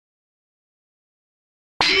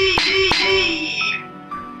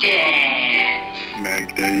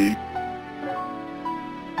DJ.McDade.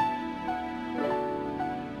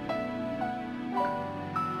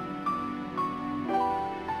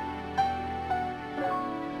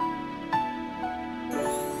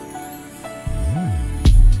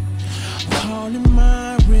 Calling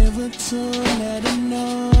my river to let her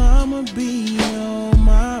know I'ma be on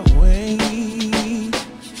my way.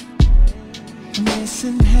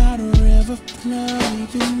 Missing how the river flow,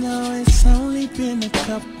 even though it's only been a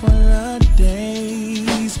couple of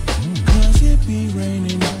days. Cause it be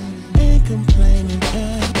raining, ain't complaining.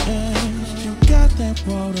 You got that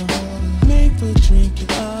water, make for drinking.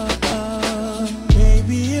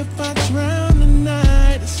 Baby, if I drown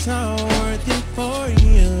tonight, it's all worth it for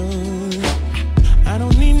you. I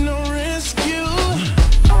don't need no rescue.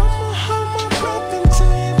 I'ma hold my breath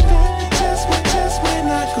until you feel it. Just when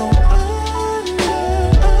I go under.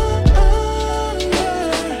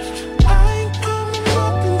 I ain't coming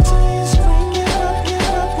up until you scream, give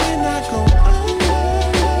up when I go under.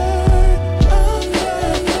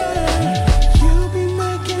 You be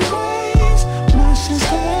making waves, motions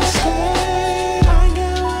stay. I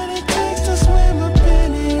got what it takes to swim up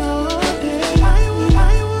in it all day. I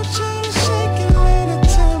will try to shake it later,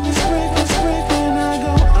 tell me sprinkle when I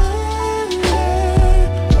go under.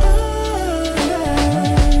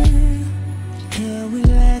 Girl,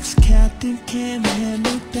 relax, Captain can't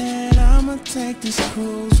handle that. I'ma take this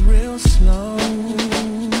cruise real slow.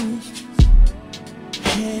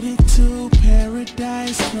 Headed to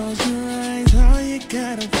paradise, close your eyes, all you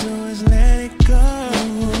gotta do is let it go.